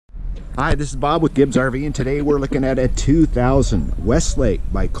Hi, this is Bob with Gibbs RV, and today we're looking at a 2000 Westlake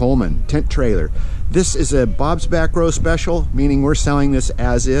by Coleman tent trailer. This is a Bob's Back Row special, meaning we're selling this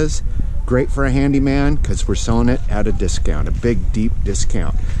as is. Great for a handyman because we're selling it at a discount, a big, deep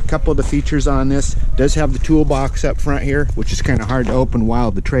discount. A couple of the features on this: does have the toolbox up front here, which is kind of hard to open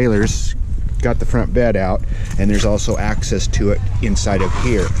while the trailer's got the front bed out, and there's also access to it inside of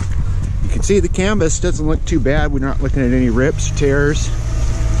here. You can see the canvas doesn't look too bad. We're not looking at any rips, tears.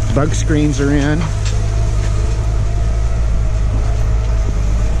 Bug screens are in.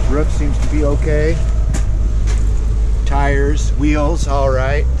 Roof seems to be okay. Tires, wheels, all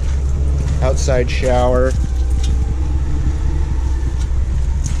right. Outside shower.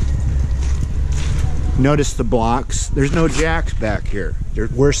 Notice the blocks. There's no jacks back here. There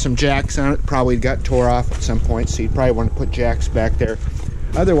were some jacks on it, probably got tore off at some point, so you'd probably want to put jacks back there.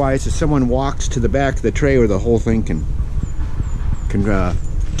 Otherwise, if someone walks to the back of the trailer, the whole thing can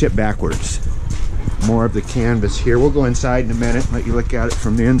tip backwards. More of the canvas here. We'll go inside in a minute and let you look at it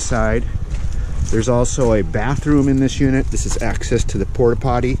from the inside. There's also a bathroom in this unit. This is access to the porta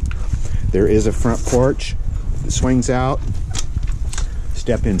potty. There is a front porch that swings out.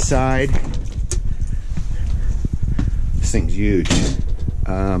 Step inside. This thing's huge.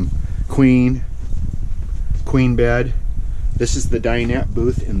 Queen bed. This is the dinette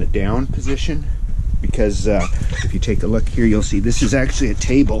booth in the down position, because if you take a look here, you'll see this is actually a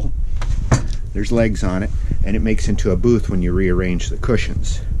table. There's legs on it, and it makes into a booth when you rearrange the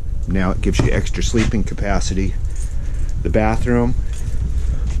cushions. Now it gives you extra sleeping capacity. The bathroom,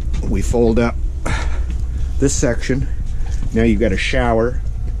 we fold up this section. Now you've got a shower,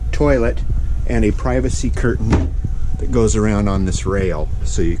 toilet, and a privacy curtain that goes around on this rail,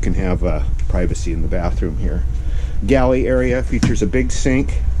 so you can have privacy in the bathroom here. Galley area features a big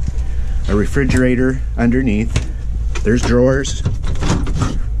sink, a refrigerator underneath. There's drawers.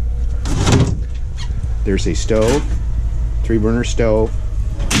 There's a stove, 3-burner stove,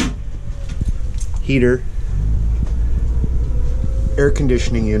 heater, air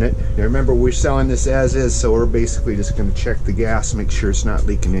conditioning unit. Now remember, we're selling this as is, so we're basically just going to check the gas, make sure it's not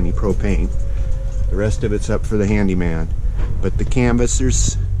leaking any propane. The rest of it's up for the handyman. But the canvas, you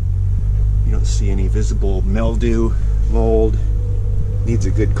don't see any visible mildew, mold. Needs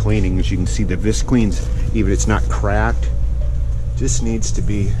a good cleaning. As you can see, the Visqueen's, even it's not cracked, just needs to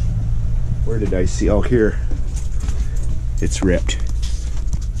be, where did I see? Oh, here. It's ripped.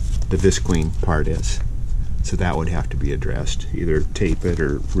 The Visqueen part is. So that would have to be addressed. Either tape it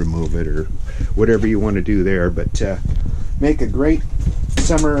or remove it or whatever you want to do there. But make a great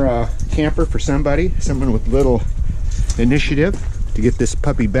summer camper for somebody, someone with little initiative to get this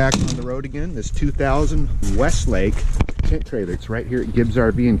puppy back on the road again. This 2000 Westlake tent trailer. It's right here at Gibbs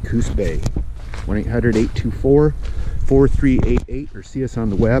RV in Coos Bay. 1-800-824-4388, or see us on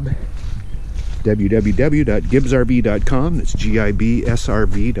the web, www.gibbsrv.com. That's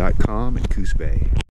GIBSRV.com in Coos Bay.